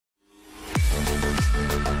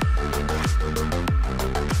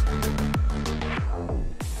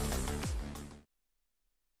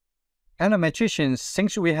Hello, matricians.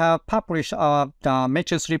 Since we have published our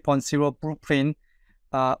Matrix 3.0 blueprint,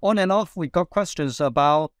 on and off, we got questions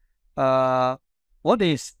about what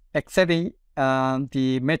is exactly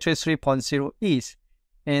the Matrix 3.0 is.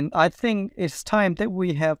 And I think it's time that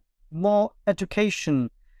we have more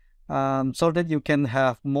education so that you can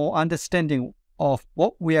have more understanding of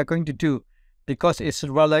what we are going to do, because it's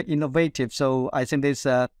rather innovative. So I think there's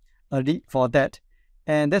a need for that.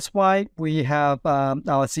 And that's why we have our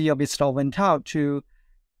CEO, Mr. Owen Tao, to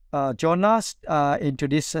join us into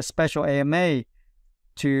this special AMA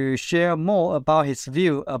to share more about his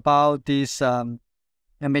view about this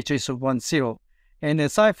Matrix 1.0. And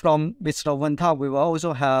aside from Mr. Owen Tao, we will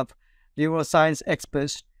also have neuroscience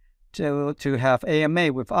experts to have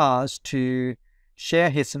AMA with us to share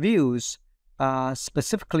his views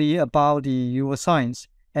specifically about the neuroscience.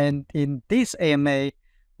 And in this AMA,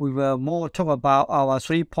 we will more talk about our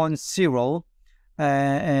 3.0,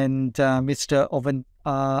 and Mr.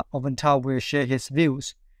 Owen Tao will share his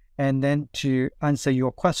views and then to answer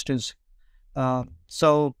your questions.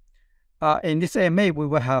 So in this AMA, we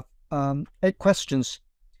will have 8 questions.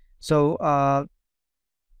 So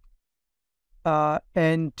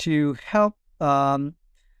and to help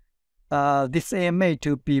this AMA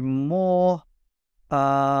to be more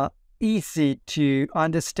easy to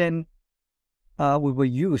understand, we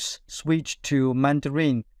will switch to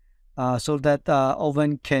Mandarin so that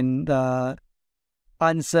Owen can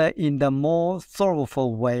answer in the more thorough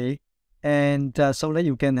way, and so that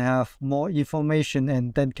you can have more information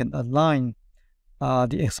and then can align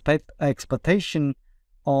the expectation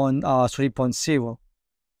on 3.0.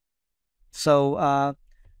 So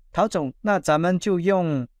陶总，那咱们就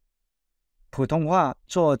用普通话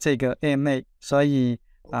做这个 AMA， 所以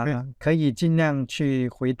可以尽量去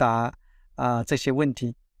回答这些问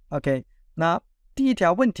题。 OK， 那第一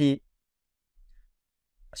条问题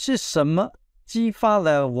是什么激发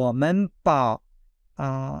了我们把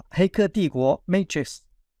黑客帝国 Matrix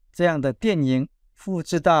这样的电影复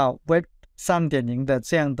制到 Web 3.0 的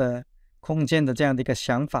这样的空间的这样的一个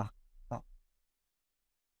想法？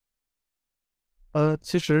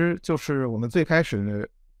其实就是我们最开始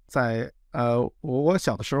在我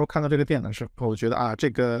小的时候看到这个电影的时候，我觉得这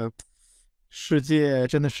个世界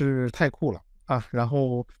真的是太酷了啊！然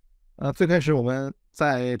后最开始我们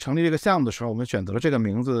在成立这个项目的时候，我们选择了这个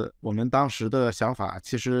名字。我们当时的想法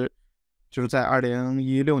其实就是在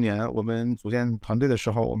2016年我们组建团队的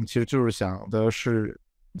时候，我们其实就是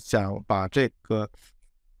想把这个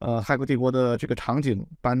骇客帝国的这个场景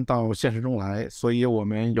搬到现实中来，所以我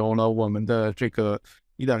们有了我们的这个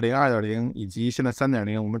 1.0、2.0 以及现在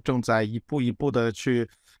 3.0， 我们正在一步一步的去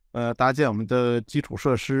搭建我们的基础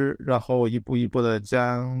设施，然后一步一步的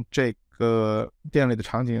将这个电影里的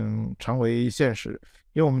场景成为现实。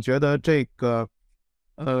因为我们觉得这个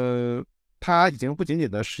它已经不仅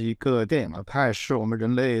仅的是一个电影了，它也是我们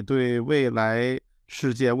人类对未来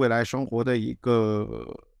世界、未来生活的一个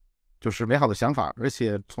就是美好的想法。而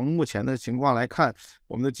且从目前的情况来看，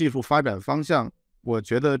我们的技术发展方向，我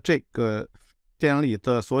觉得这个电影里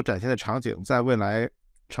的所展现的场景在未来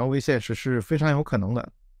成为现实是非常有可能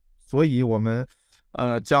的。所以我们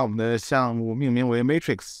将我们的项目命名为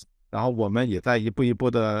Matrix， 然后我们也在一步一步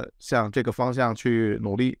的向这个方向去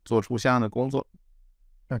努力，做出相应的工作。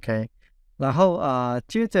 OK， 然后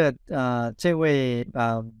接着这位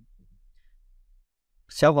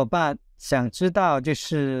小伙伴想知道，就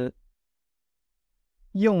是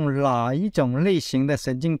用哪一种类型的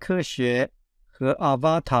神经科学和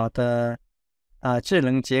Avatar 的智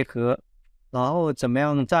能结合，然后怎么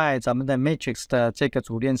样在咱们的 Matrix 的这个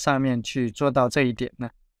组链上面去做到这一点呢？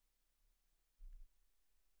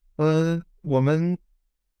我们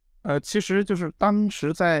其实就是当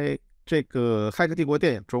时在这个《骇客帝国》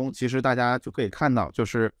电影中，其实大家就可以看到，就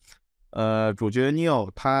是主角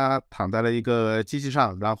Neo 他躺在了一个机器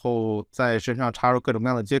上，然后在身上插入各种各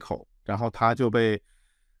样的接口，然后他就被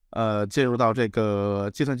进入到这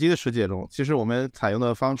个计算机的世界中。其实我们采用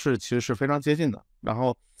的方式其实是非常接近的。然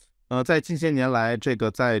后在近些年来，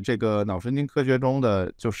在这个脑神经科学中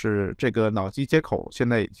的就是这个脑机接口现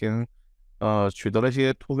在已经取得了一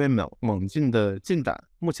些突飞猛进的进展。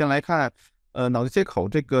目前来看，脑机接口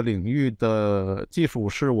这个领域的技术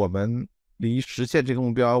是我们离实现这个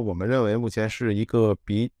目标，我们认为目前是一个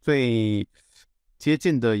最接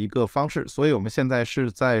近的一个方式。所以我们现在是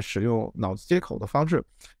在使用脑机接口的方式。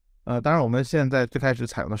当然我们现在最开始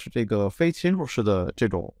采用的是这个非侵入式的这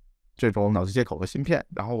种脑机接口的芯片，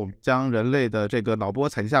然后我们将人类的这个脑波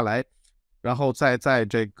采集下来，然后再在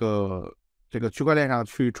这个区块链上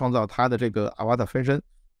去创造它的这个 Avatar 分身。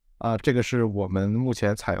这个是我们目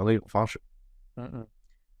前采用的一种方式。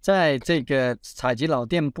在这个采集脑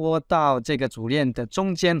电波到这个主链的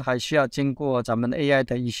中间，还需要经过咱们 AI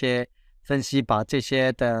的一些分析，把这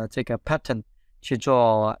些的这个 pattern 去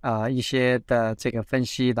做一些的这个分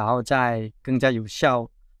析，然后再更加有效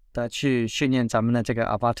的去训练咱们的这个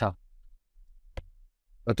avatar。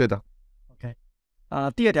对的。OK，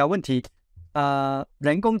第二条问题，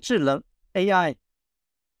人工智能 AI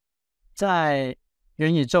在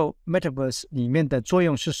元宇宙 Metaverse 里面的作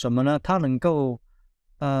用是什么呢？它能够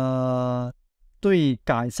对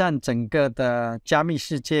改善整个的加密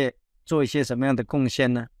世界做一些什么样的贡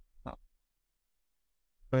献呢？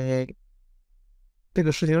这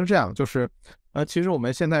个事情是这样，就是其实我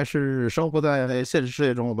们现在是生活在现实世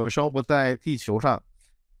界中，我们生活在地球上，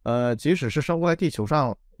即使是生活在地球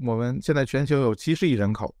上，我们现在全球有70亿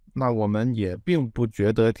人口，那我们也并不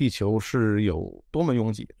觉得地球是有多么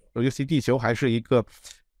拥挤，尤其地球还是一个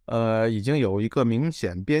已经有一个明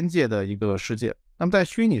显边界的一个世界。那么在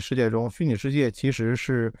虚拟世界中，虚拟世界其实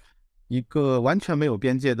是一个完全没有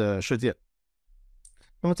边界的世界。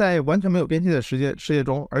那么在完全没有边界的世界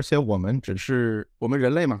中，而且我们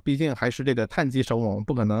人类嘛，毕竟还是这个碳基生物，我们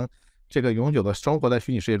不可能这个永久的生活在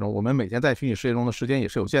虚拟世界中，我们每天在虚拟世界中的时间也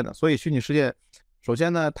是有限的。所以虚拟世界，首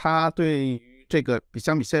先呢，它对于这个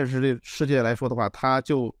相比现实世界来说的话，它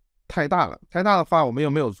就太大了。太大的话，我们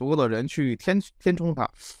又没有足够的人去填充它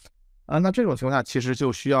那这种情况下，其实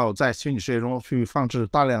就需要在虚拟世界中去放置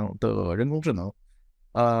大量的人工智能，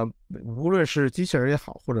无论是机器人也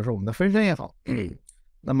好，或者是我们的分身也好。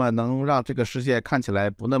那么能让这个世界看起来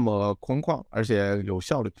不那么空旷，而且有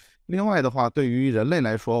效率。另外的话，对于人类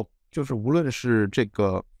来说，就是无论是这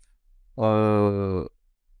个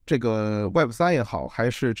Web3也好，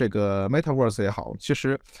还是这个 Metaverse 也好，其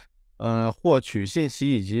实获取信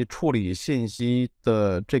息以及处理信息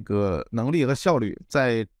的这个能力和效率，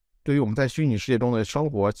对于我们在虚拟世界中的生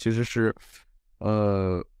活，其实是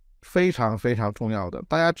非常非常重要的。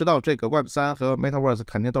大家知道，这个 Web3和 Metaverse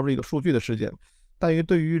肯定都是一个数据的世界。但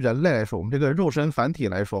对于人类来说，我们这个肉身凡体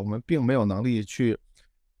来说，我们并没有能力去，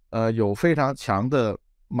有非常强的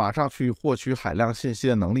马上去获取海量信息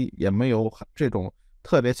的能力，也没有这种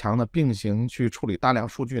特别强的并行去处理大量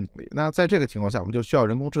数据能力。那在这个情况下，我们就需要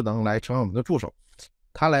人工智能来成为我们的助手，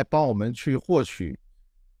它来帮我们去获取，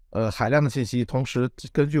海量的信息，同时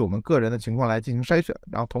根据我们个人的情况来进行筛选，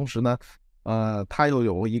然后同时呢，它又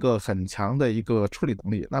有一个很强的一个处理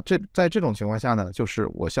能力。那在这种情况下呢，就是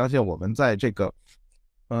我相信我们在这个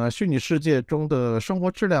虚拟世界中的生活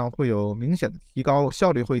质量会有明显的提高，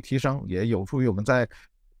效率会提升，也有助于我们在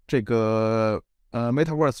这个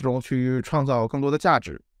Metaverse 中去创造更多的价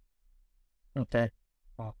值。OK，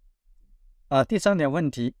 第三点问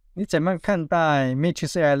题，你怎么看待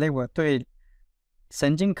Matrix AI Layer 对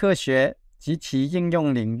神经科学及其应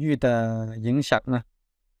用领域的影响呢？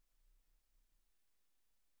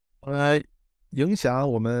影响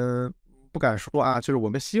我们不敢说啊，就是我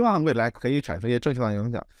们希望未来可以产生一些正向的影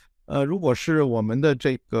响。如果是我们的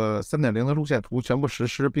这个3.0的路线图全部实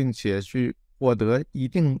施，并且去获得一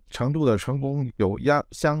定程度的成功，有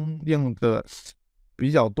相应的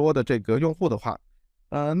比较多的这个用户的话，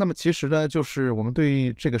那么其实呢，就是我们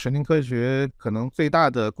对这个神经科学可能最大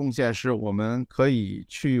的贡献是，我们可以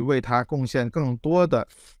去为它贡献更多的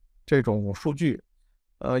这种数据。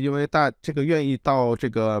因为这个愿意到这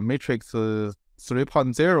个 Matrix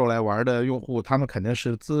 3.0 来玩的用户，他们肯定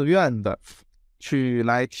是自愿的，去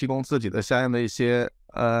来提供自己的相应的一些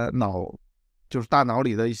就是大脑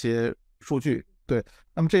里的一些数据。对，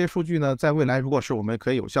那么这些数据呢，在未来如果是我们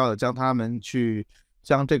可以有效的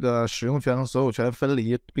将这个使用权和所有权分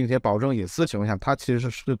离，并且保证隐私情况下，它其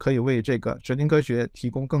实是可以为这个神经科学提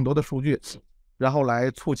供更多的数据，然后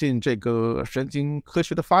来促进这个神经科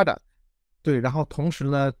学的发展。对，然后同时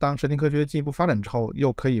呢，当神经科学进一步发展之后，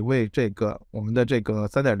又可以为我们的这个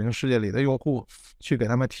3.0世界里的用户，去给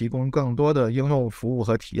他们提供更多的应用服务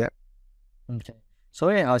和体验。OK，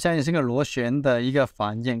所以好像也是个螺旋的一个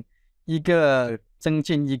反应，一个增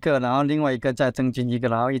进一个，然后另外一个再增进一个，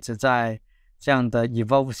然后一直在这样的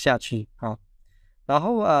evolve 下去啊。然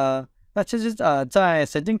后那其实在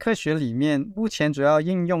神经科学里面，目前主要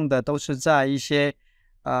应用的都是在一些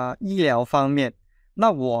医疗方面。那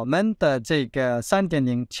我们的这个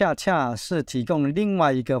3.0恰恰是提供另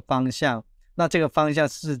外一个方向，那这个方向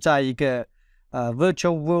是在一个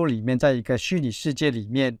virtual world 里面，在一个虚拟世界里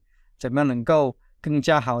面，怎么能够更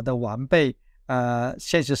加好的完备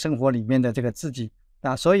现实生活里面的这个自己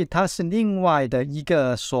所以它是另外的一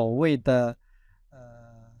个所谓的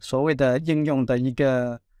应用的一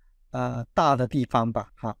个大的地方吧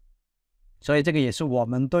哈，所以这个也是我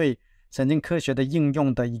们对神经科学的应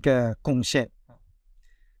用的一个贡献。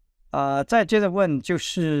再接着问，就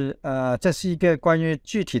是这是一个关于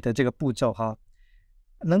具体的这个步骤哈，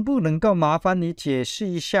能不能够麻烦你解释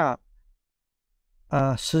一下，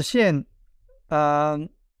实现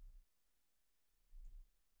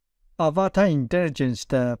Avatar Intelligence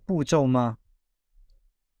的步骤吗？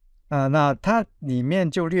那它里面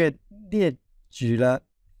就列举了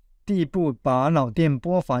第一步，把脑电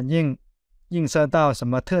波反应映射到什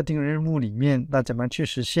么特定任务里面，那怎么去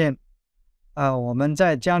实现？我们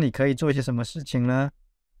在家里可以做一些什么事情呢？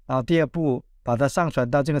然后第二步，把它上传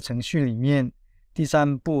到这个程序里面。第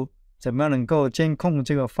三步，怎么样能够监控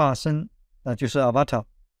这个发生？就是 Avatar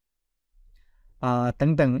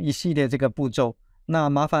等等一系列这个步骤。那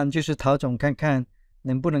麻烦就是陶总看看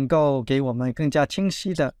能不能够给我们更加清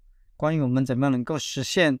晰的关于我们怎么样能够实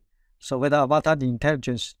现所谓的 Avatar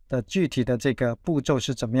Intelligence 的具体的这个步骤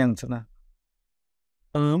是怎么样子呢？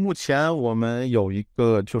目前我们有一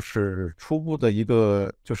个就是初步的一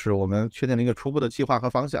个，就是我们确定了一个初步的计划和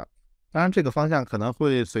方向。当然，这个方向可能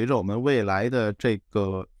会随着我们未来的这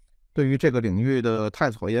个对于这个领域的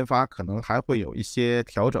探索研发，可能还会有一些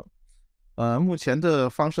调整。目前的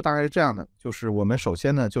方式大概是这样的，就是我们首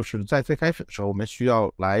先呢，就是在最开始的时候，我们需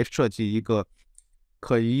要来设计一个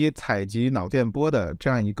可以采集脑电波的这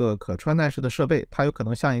样一个可穿戴式的设备，它有可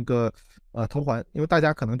能像一个头环，因为大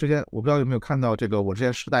家可能之前我不知道有没有看到这个我之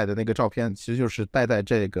前试戴的那个照片，其实就是戴在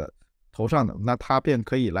这个头上的，那它便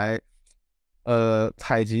可以来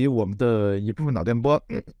采集我们的一部分脑电波。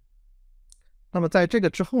那么在这个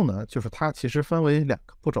之后呢，就是它其实分为2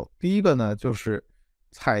个步骤。第一个呢，就是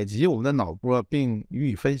采集我们的脑波并予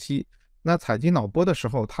以分析。那采集脑波的时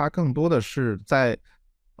候，它更多的是在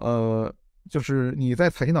就是你在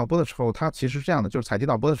采集脑波的时候，它其实是这样的，就是采集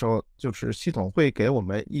脑波的时候，就是系统会给我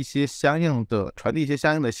们一些相应的传递一些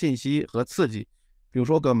相应的信息和刺激，比如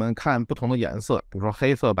说给我们看不同的颜色，比如说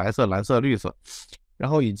黑色、白色、蓝色、绿色，然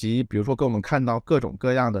后以及比如说给我们看到各种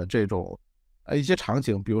各样的这种一些场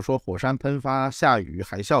景，比如说火山喷发、下雨、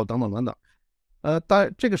海啸等等等等。当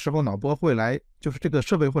然这个时候脑波会来，就是这个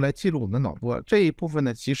设备会来记录我们的脑波。这一部分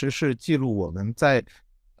呢，其实是记录我们在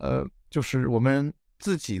就是我们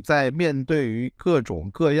自己在面对于各种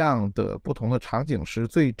各样的不同的场景时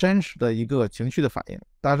最真实的一个情绪的反应。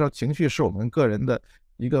大家知道，情绪是我们个人的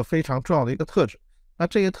一个非常重要的一个特质。那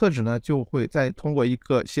这些特质呢，就会再通过一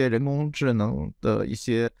些人工智能的一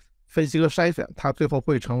些分析和筛选，它最后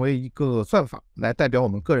会成为一个算法，来代表我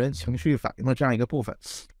们个人情绪反应的这样一个部分，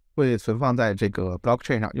会存放在这个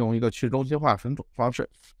blockchain 上，用一个去中心化存储方式。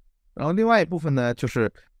然后另外一部分呢，就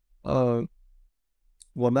是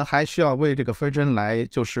我们还需要为这个分身来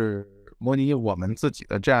就是模拟我们自己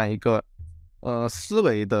的这样一个思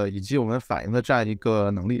维的以及我们反应的这样一个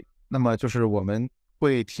能力。那么就是我们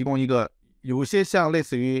会提供一个有些像类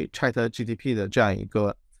似于 ChatGPT 的这样一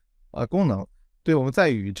个功能，对我们在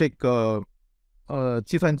与这个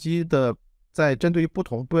计算机的在针对于不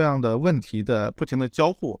同多样的问题的不停的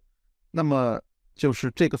交互，那么就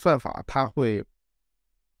是这个算法它会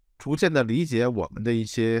逐渐的理解我们的一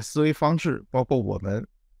些思维方式，包括我们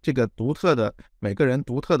这个独特的每个人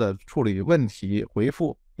独特的处理问题、回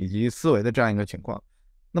复以及思维的这样一个情况。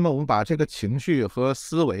那么我们把这个情绪和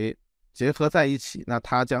思维结合在一起，那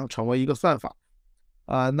它将成为一个算法。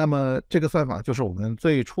那么这个算法就是我们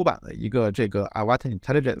最初版的一个这个 Avatar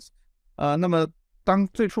Intelligence。那么当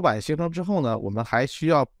最初版形成之后呢，我们还需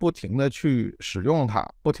要不停的去使用它，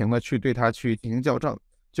不停的去对它去进行校正。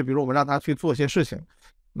就比如我们让它去做些事情，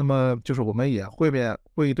那么就是我们也会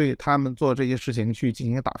对他们做这些事情去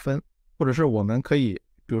进行打分，或者是我们可以，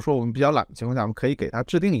比如说我们比较懒的情况下，我们可以给它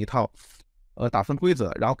制定一套打分规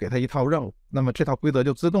则，然后给它一套任务，那么这套规则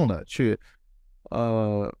就自动的去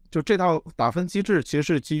就这套打分机制其实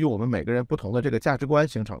是基于我们每个人不同的这个价值观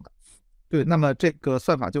形成的。对，那么这个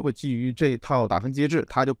算法就会基于这套打分机制，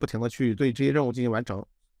它就不停的去对这些任务进行完成，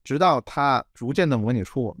直到它逐渐的模拟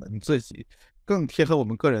出我们自己更贴合我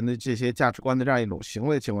们个人的这些价值观的这样一种行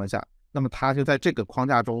为的情况下，那么它就在这个框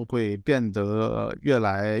架中会变得越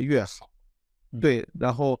来越好。对，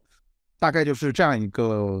然后大概就是这样一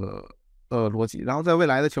个逻辑。然后在未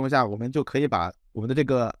来的情况下，我们就可以把我们的这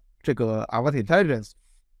个 Avatar Intelligence，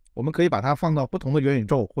我们可以把它放到不同的元宇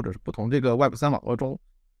宙或者是不同这个 Web3 网络中。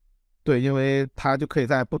对，因为它就可以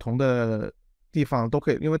在不同的地方都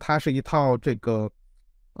可以，因为它是一套这个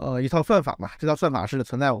一套算法嘛，这套算法是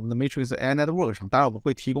存在我们的 Matrix AI Network 上，当然我们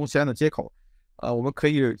会提供相应的接口。我们可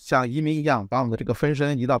以像移民一样，把我们的这个分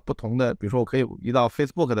身移到不同的，比如说我可以移到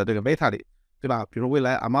Facebook 的这个 Meta 里，对吧？比如未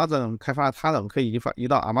来 Amazon 开发它的，我们可以移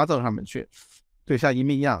到 Amazon 上面去。对，像移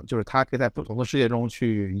民一样，就是它可以在不同的世界中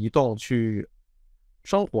去移动、去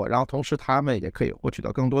生活，然后同时他们也可以获取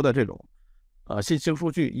到更多的这种信息数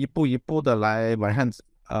据，一步一步的来完善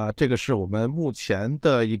这个是我们目前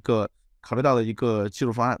的一个考虑到的一个技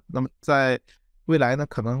术方案。那么在未来呢，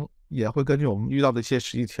可能也会根据我们遇到的一些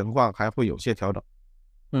实际情况，还会有些调整。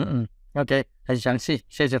OK， 很详细，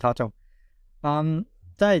谢谢陶总。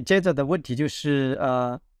再接着的问题就是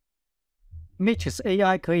Matrix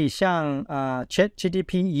AI 可以像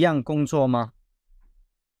ChatGPT 一样工作吗？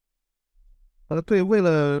对，为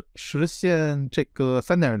了实现这个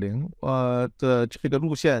3.0的这个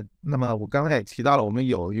路线，那么我刚才也提到了，我们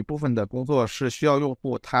有一部分的工作是需要用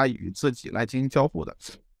户他与自己来进行交互的，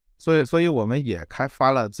所以我们也开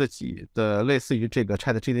发了自己的类似于这个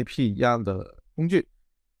ChatGPT 一样的工具。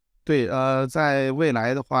对，在未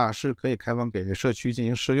来的话是可以开放给社区进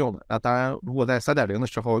行试用的。那当然，如果在3.0的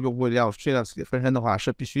时候，用户要训练自己分身的话，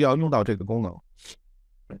是必须要用到这个功能。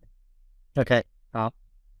OK， 好，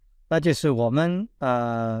那就是我们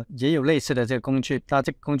也有类似的这个工具，它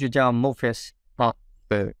这个工具叫 Morpheus 啊。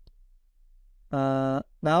对，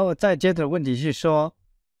然后再接着的问题是说，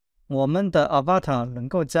我们的 Avatar 能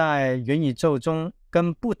够在元宇宙中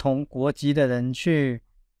跟不同国籍的人去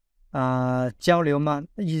交流吗？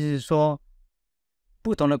意思是说，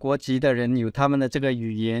不同的国籍的人有他们的这个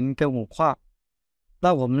语言跟文化，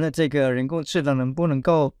那我们的这个人工智能能不能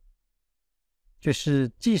够就是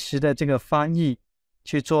即时的这个翻译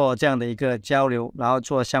去做这样的一个交流，然后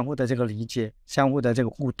做相互的这个理解、相互的这个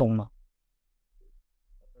互动呢？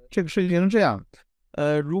这个事情是这样，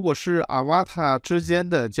如果是 Avatar 之间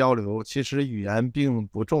的交流，其实语言并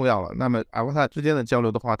不重要了。那么 Avatar 之间的交流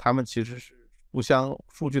的话，他们其实是互相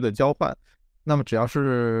数据的交换。那么只要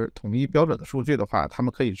是统一标准的数据的话，他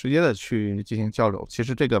们可以直接的去进行交流。其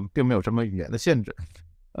实这个并没有什么语言的限制。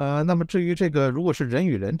那么至于这个，如果是人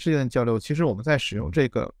与人之间的交流，其实我们在使用这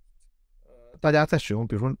个，大家在使用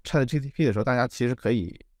比如说 ChatGPT 的时候，大家其实可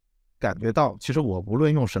以感觉到，其实我无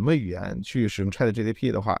论用什么语言去使用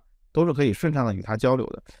ChatGPT 的话，都是可以顺畅的与它交流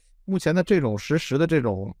的。目前的这种实时的这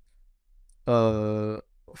种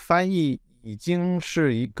翻译已经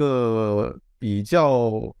是一个比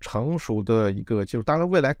较成熟的一个技术，当然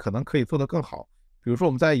未来可能可以做得更好。比如说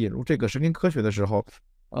我们在引入这个神经科学的时候，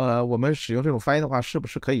我们使用这种翻译的话，是不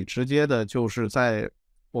是可以直接的就是在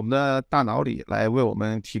我们的大脑里来为我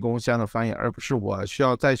们提供相应的翻译，而不是我需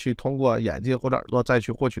要再去通过眼睛或者耳朵再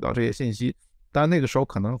去获取到这些信息。当然那个时候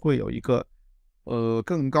可能会有一个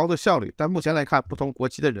更高的效率，但目前来看，不同国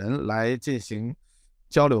籍的人来进行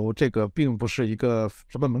交流，这个并不是一个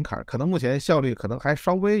什么门槛，可能目前效率可能还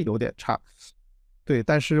稍微有点差。对，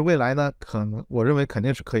但是未来呢，可能我认为肯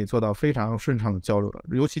定是可以做到非常顺畅的交流的，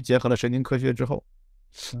尤其结合了神经科学之后。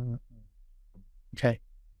OK，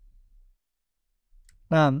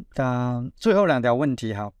 那最后两条问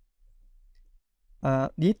题哈，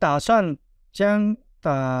你打算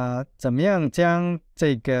怎么样将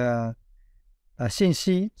这个信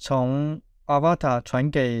息从 Avatar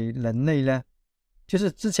传给人类呢？就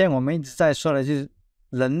是之前我们一直在说的，就是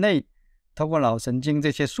人类通过脑神经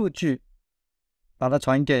这些数据，把它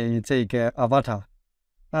传给这个 Avatar。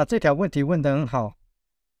那这条问题问得很好，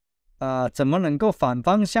怎么能够反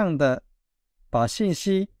方向的把信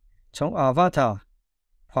息从 Avatar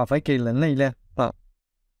返回给人类呢？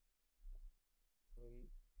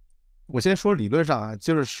我先说理论上啊，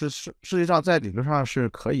就是实际上在理论上是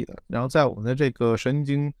可以的。然后在我们的这个神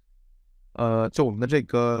经，就我们的这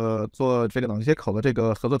个做这个脑机接口的这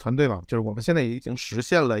个合作团队嘛，就是我们现在已经实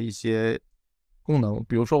现了一些功能，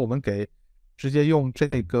比如说我们直接用这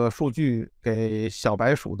个数据给小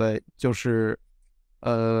白鼠的，就是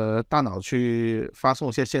大脑去发送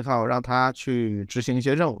一些信号，让它去执行一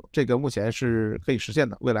些任务，这个目前是可以实现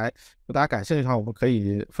的。未来如果大家感兴趣的话，我们可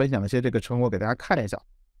以分享一些这个成果给大家看一下。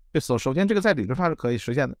首先这个在理论上是可以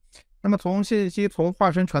实现的。那么从信息从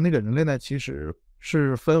化身传递给人类呢，其实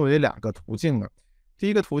是分为两个途径的。第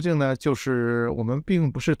一个途径呢，就是我们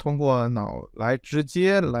并不是通过脑来直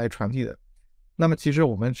接来传递的。那么其实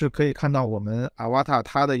我们是可以看到我们 Avatar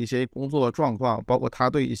它的一些工作状况，包括它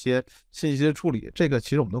对一些信息的处理，这个其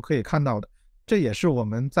实我们都可以看到的。这也是我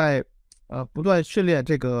们在不断训练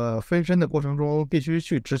这个分身的过程中必须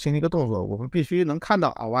去执行的一个动作。我们必须能看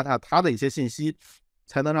到 Avatar 它的一些信息，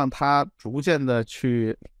才能让它逐渐的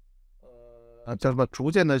去逐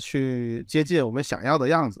渐的去接近我们想要的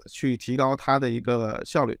样子，去提高它的一个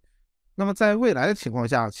效率。那么在未来的情况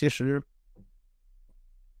下，其实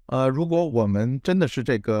如果我们真的是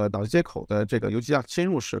这个脑机接口的这个，尤其像侵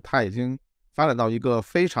入式，它已经发展到一个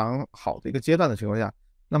非常好的一个阶段的情况下，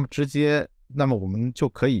那么我们就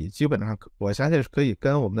可以基本上，我相信是可以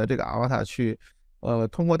跟我们的这个 Avatar 去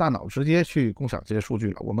通过大脑直接去共享这些数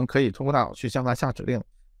据了。我们可以通过大脑去向它下指令，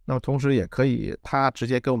那么同时也可以它直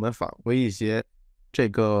接给我们返回一些这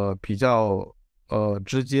个比较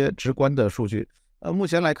直接直观的数据。目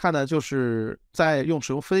前来看呢，就是在使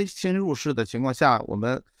用非侵入式的情况下，我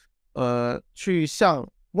们去向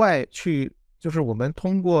外去，就是我们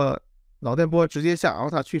通过脑电波直接向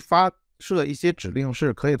Alpha 去发射一些指令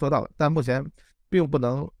是可以做到的，但目前并不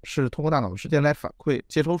能是通过大脑直接来反馈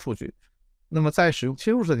接收数据。那么在使用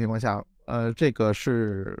侵入式的情况下，这个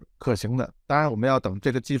是可行的。当然，我们要等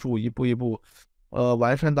这个技术一步一步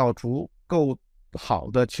完善到足够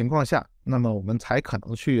好的情况下，那么我们才可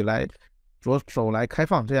能去着手来开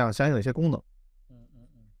放这样相应的一些功能。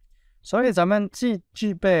所以咱们既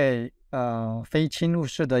具备非侵入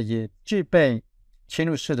式的，也具备侵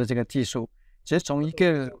入式的这个技术。只是从一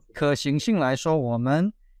个可行性来说，我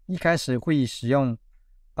们一开始会使用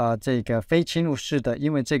这个非侵入式的，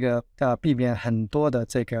因为这个避免很多的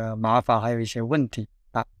这个麻烦，还有一些问题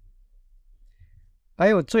啊。还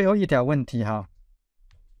有最后一条问题哈，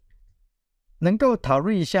能够讨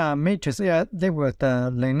论一下 Matrix AI Level 的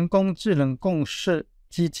人工智能共识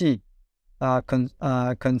机制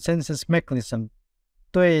consensus mechanism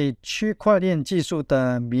对区块链技术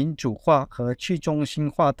的民主化和去中心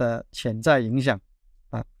化的潜在影响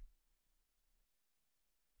啊？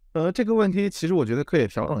这个问题其实我觉得可以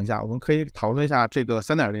调整一下，我们可以讨论一下这个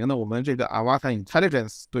 3.0 的我们这个 Avatar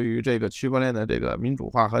Intelligence 对于这个区块链的这个民主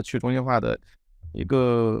化和去中心化的一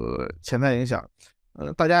个潜在影响。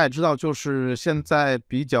大家也知道，就是现在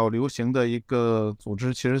比较流行的一个组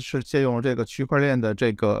织，其实是借用这个区块链的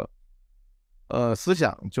这个思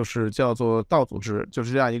想，就是叫做道组织，就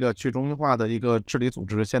是这样一个去中心化的一个治理组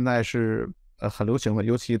织，现在是很流行的，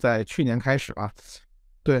尤其在去年开始啊。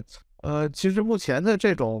对，其实目前的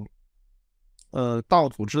这种道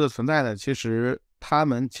组织的存在呢，其实他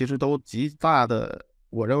们其实都极大的，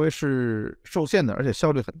我认为是受限的，而且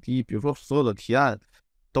效率很低。比如说，所有的提案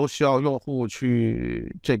都需要用户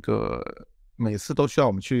去这个每次都需要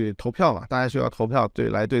我们去投票嘛，大家需要投票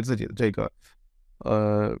来对自己的这个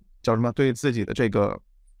叫什么？对自己的这个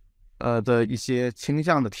的一些倾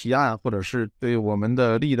向的提案，或者是对我们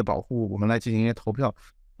的利益的保护，我们来进行一些投票。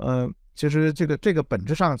其实这个本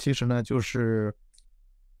质上其实呢，就是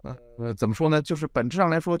怎么说呢？就是本质上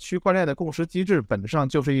来说，区块链的共识机制本质上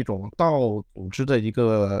就是一种道组织的一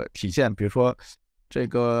个体现。比如说，这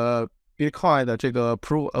个 Bitcoin 的这个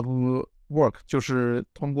Proof of Work 就是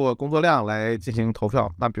通过工作量来进行投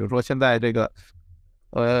票。那比如说现在这个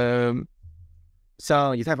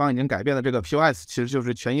像以太坊已经改变了这个 POS， 其实就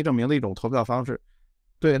是权益证明的一种投票方式。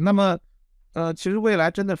对，那么其实未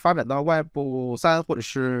来真的发展到 Web3 或者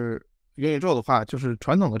是元宇宙的话，就是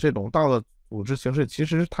传统的这种道的组织形式，其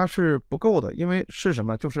实它是不够的。因为是什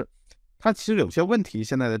么？就是它其实有些问题。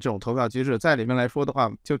现在的这种投票机制在里面来说的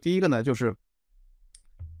话，就第一个呢，就是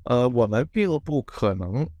我们并不可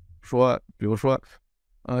能说，比如说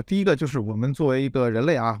第一个就是我们作为一个人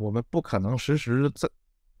类啊，我们不可能时时在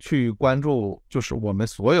去关注就是我们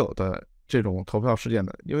所有的这种投票事件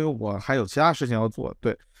的，因为我还有其他事情要做。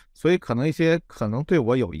对，所以可能一些可能对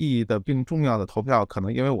我有意义的并重要的投票，可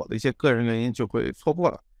能因为我的一些个人原因就会错过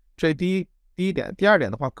了。这是第一点。第二点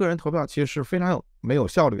的话，个人投票其实是非常没有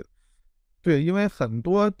效率的。对，因为很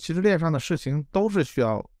多其实链上的事情都是需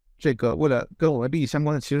要这个为了跟我们利益相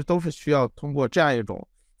关的，其实都是需要通过这样一种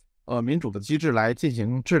民主的机制来进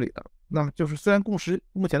行治理的。那么就是虽然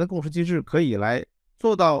目前的共识机制可以来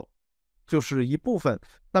做到就是一部分，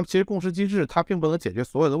那么其实共识机制它并不能解决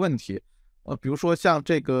所有的问题。比如说像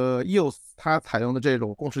这个 EOS 它采用的这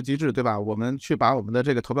种共识机制，对吧？我们去把我们的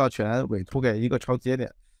这个投票权委托给一个超级节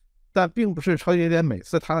点，但并不是超级节点每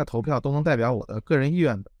次他的投票都能代表我的个人意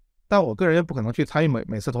愿的。但我个人也不可能去参与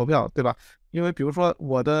每次投票，对吧？因为比如说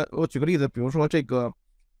我举个例子，比如说这个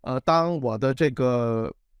当我的这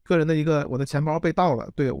个个人的我的钱包被盗了，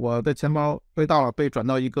对，我的钱包被盗了，被转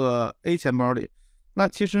到一个 A 钱包里。那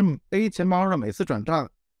其实 A 钱包的每次转账，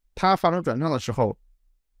它发生转账的时候，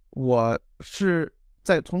我是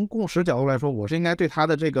从共识角度来说，我是应该对他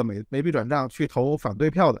的这个每笔转账去投反对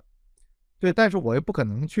票的。对，但是我又不可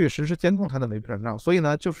能去实时监控他的每笔转账，所以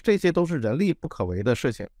呢，就是这些都是人力不可为的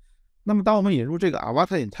事情。那么当我们引入这个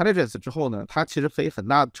Avatar Intelligence 之后呢，它其实可以很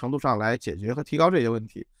大程度上来解决和提高这些问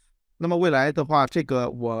题。那么未来的话，这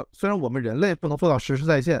个虽然我们人类不能做到实时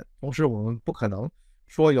在线，同时我们不可能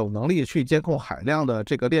说有能力去监控海量的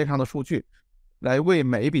这个链上的数据，来为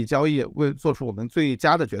每一笔交易做出我们最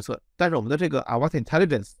佳的决策。但是我们的这个 Avatar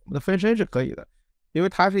Intelligence， 我们的分身是可以的，因为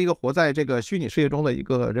它是一个活在这个虚拟世界中的一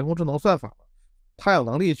个人工智能算法，它有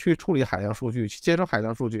能力去处理海量数据，去接收海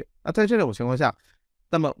量数据。那在这种情况下，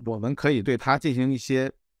那么我们可以对它进行一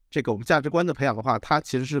些这个我们价值观的培养的话，它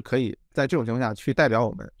其实是可以在这种情况下去代表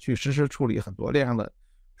我们去实时处理很多链上的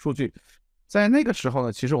数据。在那个时候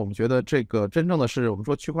呢，其实我们觉得这个真正的是我们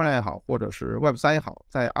说区块链也好，或者是 Web3 也好，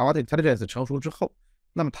在 Avatar Intelligence 成熟之后，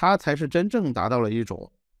那么它才是真正达到了一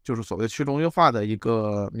种就是所谓去中心化的一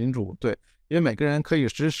个民主。对，因为每个人可以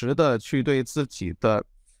实时的去对自己的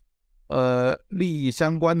利益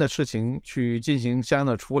相关的事情去进行相应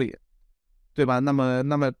的处理，对吧？那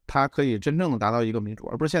么它可以真正的达到一个民主，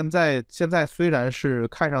而不是现在虽然是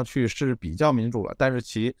看上去是比较民主了，但是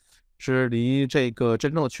其实离这个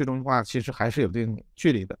真正的去中心化其实还是有一定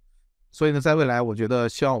距离的。所以呢，在未来，我觉得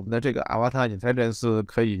希望我们的这个 Avatar Intelligence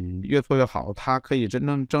可以越做越好，它可以真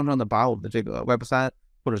正的把我们的这个 Web3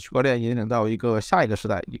或者区块链引领到一个下一个时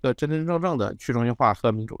代，一个真正的去中心化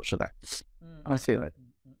和民主的时代。谢谢。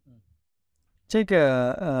这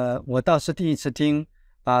个我倒是第一次听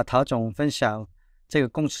陶总分享这个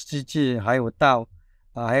共识机制，还有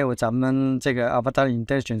还有咱们这个 Avatar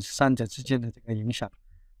Intelligence 三者之间的这个影响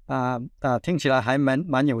听起来还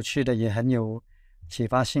蛮有趣的，也很有启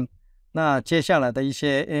发性。那接下来的一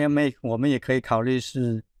些 AMA 我们也可以考虑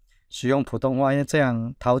是使用普通话，因为这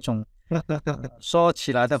样陶总说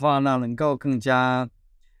起来的话呢，能够更加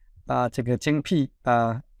这个精辟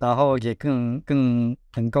然后也更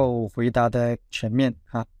能够回答的全面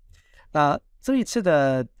那这一次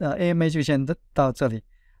的AMA 就先到这里。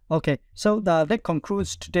Okay, so that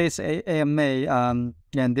concludes today's AMA,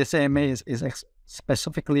 and this AMA is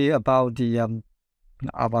specifically about the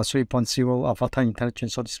about 3.0 avatar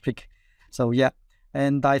intelligence, so to speak. So yeah,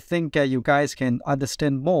 and I think you guys can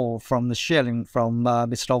understand more from the sharing from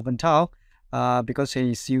Mr. Owen Tao, because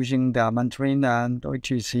he's using the Mandarin, and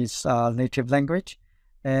which is his native language,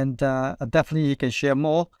 and definitely he can share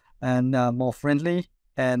more and more friendly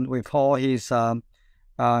and with all his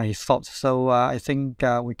thoughts. So I think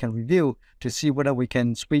we can review to see whether we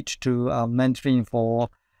can switch to Mandarin for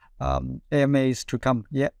AMAs to come.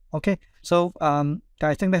 Yeah. Okay. So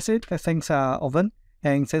I think that's it. Thanks, Owen,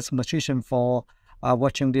 and thanks, Magician, for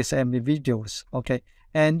watching these AMA videos. Okay.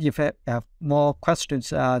 And if you have more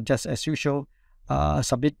questions, just as usual,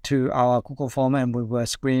 submit to our Google form and we will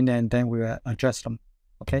screen and then we will address them.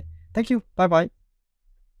 Okay. Thank you. Bye bye.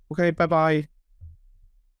 OK，拜拜。